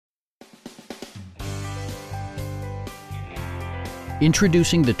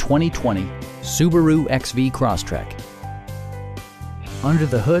Introducing the 2020 Subaru XV Crosstrek. Under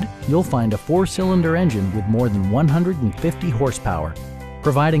the hood, you'll find a 4-cylinder engine with more than 150 horsepower,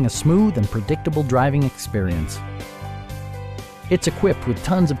 providing a smooth and predictable driving experience. It's equipped with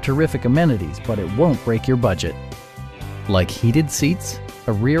tons of terrific amenities, but it won't break your budget. Like heated seats,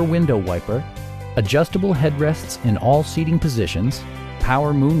 a rear window wiper, adjustable headrests in all seating positions,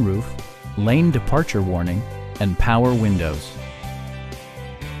 power moonroof, lane departure warning, and power windows.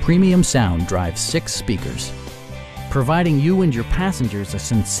 Premium sound drives 6 speakers, providing you and your passengers a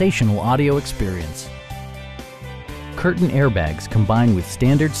sensational audio experience. Curtain airbags combine with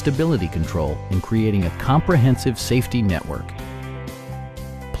standard stability control in creating a comprehensive safety network.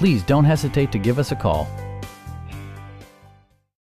 Please don't hesitate to give us a call.